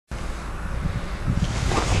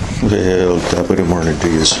Well, top of the morning to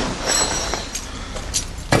you.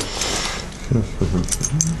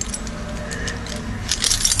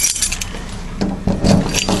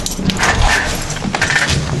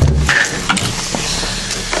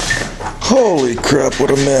 Holy crap, what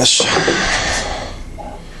a mess.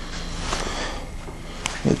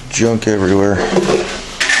 The junk everywhere.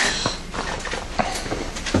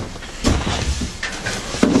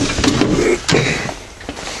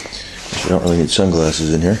 I don't really need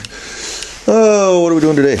sunglasses in here. Oh, what are we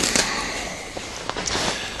doing today?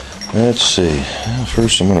 Let's see.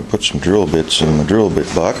 First I'm going to put some drill bits in the drill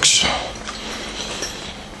bit box,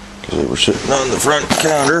 because they were sitting on the front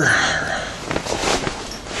counter.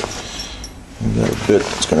 We've got a bit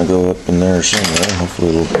that's going to go up in there somewhere. Hopefully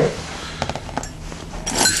it'll be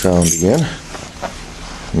found again.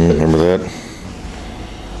 Remember that?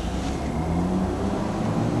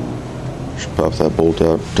 Just pop that bolt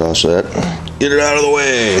out, toss that, get it out of the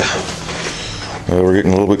way. We're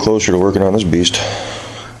getting a little bit closer to working on this beast.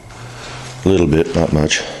 A little bit, not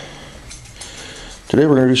much. Today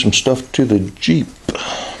we're going to do some stuff to the Jeep.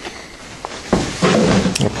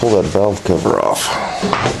 I'm going to pull that valve cover off.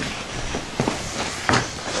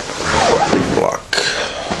 Block.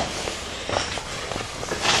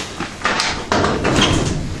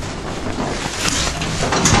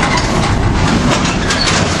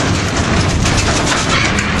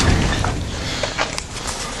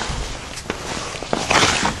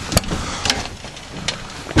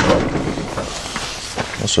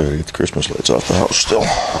 Also, I gotta get the Christmas lights off the house still.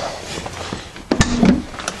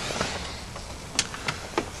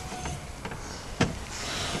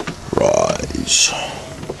 Rise.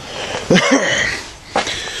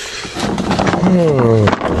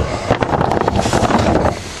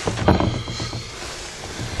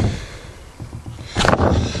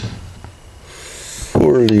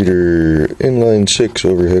 4-liter inline 6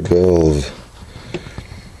 overhead valve.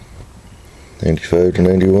 95 to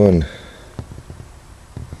 91.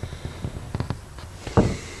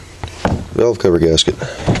 Valve cover gasket.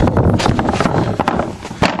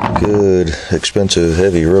 Good, expensive,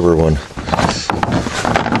 heavy rubber one.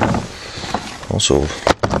 Also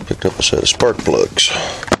picked up a set of spark plugs.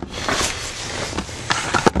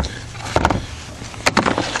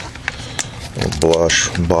 And Bosch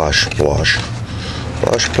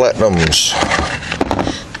Platinums.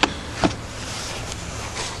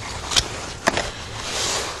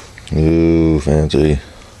 Ooh, fancy.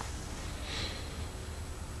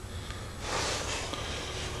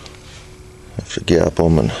 To gap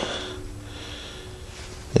them, and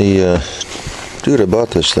the dude I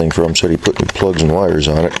bought this thing from said he put new plugs and wires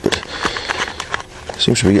on it, but it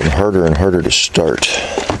seems to be getting harder and harder to start.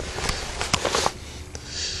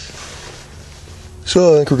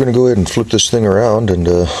 So I think we're going to go ahead and flip this thing around and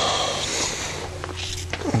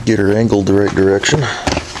get her angled the right direction.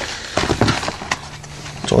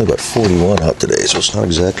 It's only about 41 out today, so it's not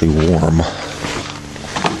exactly warm.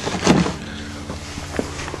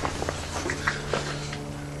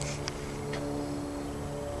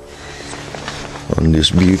 On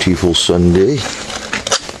this beautiful Sunday.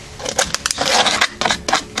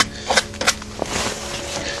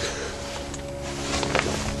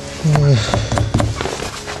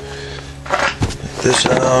 Get this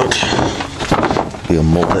out. Be a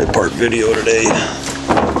multi-part video today.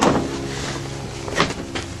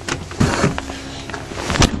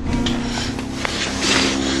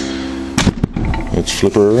 Let's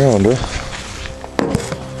flip her around, huh?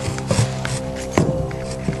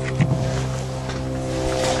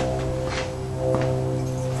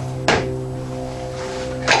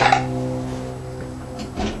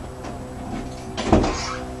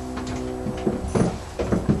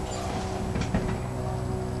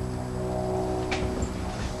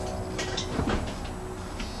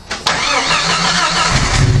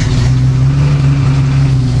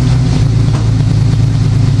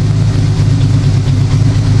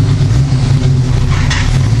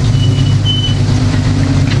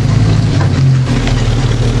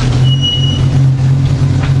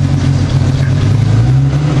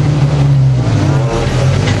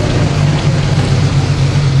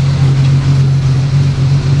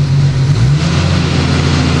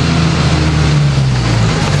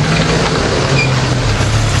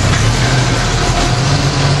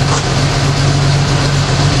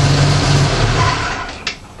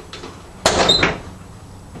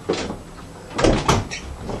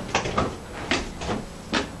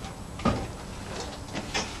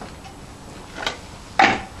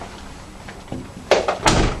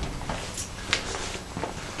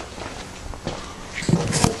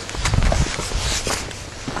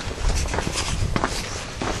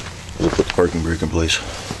 Put the parking brake in place.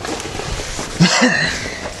 Yeah,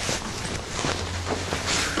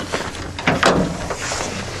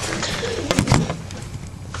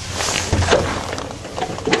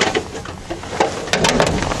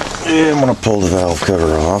 I'm going to pull the valve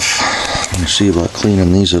cover off and see about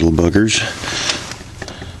cleaning these little buggers,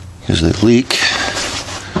 because they leak.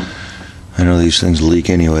 I know these things leak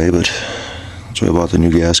anyway, but that's what I bought the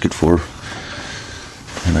new gasket for.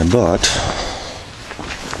 And I bought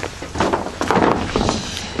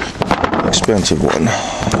an expensive one.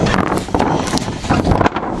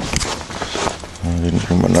 I didn't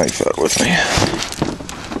bring my knife out with me.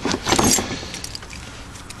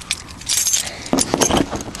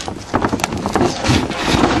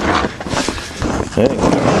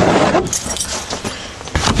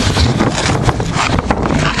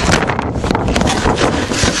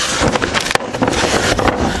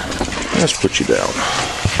 Let's put you down.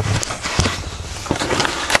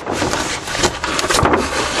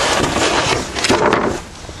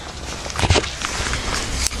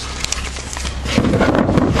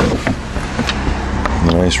 A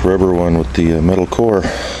nice rubber one with the metal core.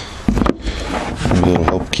 Maybe it'll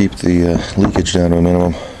help keep the leakage down to a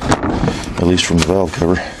minimum, at least from the valve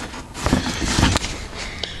cover.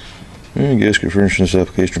 And gasket furnished in this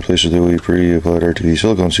application replaces the OE pre-applied RTV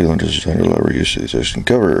silicone sealant as a tiny lever used to the existing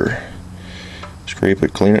cover. Scrape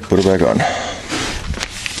it, clean it, put it back on.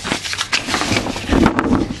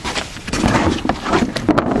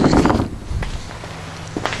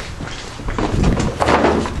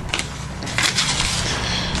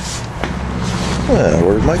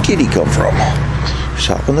 Where did my kitty come from? She's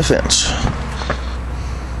hopping the fence.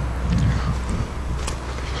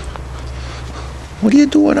 What are you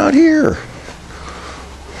doing out here?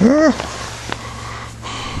 Huh?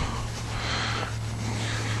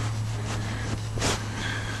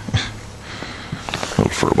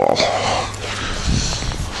 Little fur ball.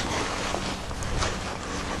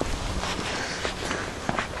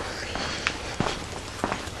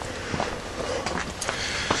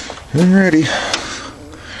 Alrighty. I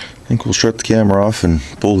think we'll shut the camera off and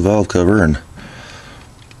pull the valve cover and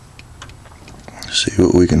see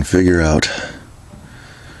what we can figure out.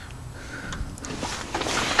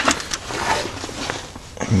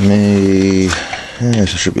 I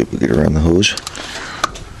should be able to get around the hose.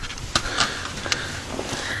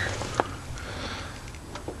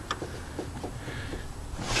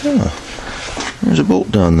 Oh, there's a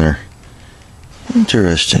bolt down there.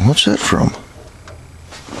 Interesting. What's that from?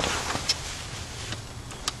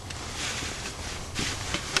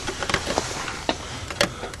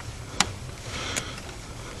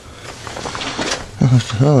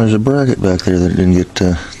 Oh, there's a bracket back there that didn't get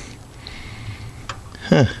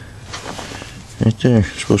right there,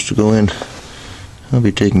 it's supposed to go in. I'll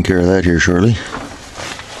be taking care of that here shortly.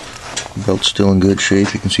 The belt's still in good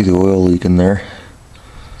shape. You can see the oil leaking there.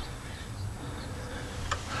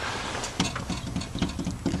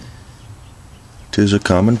 It is a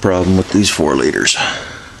common problem with these 4-liters.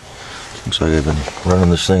 Looks like I've been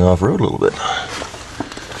running this thing off-road a little bit.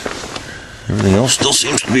 Everything else still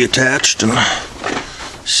seems to be attached and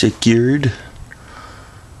secured.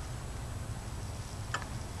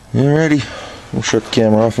 Alrighty, we'll shut the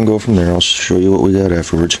camera off and go from there. I'll show you what we got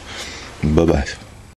afterwards. Bye-bye.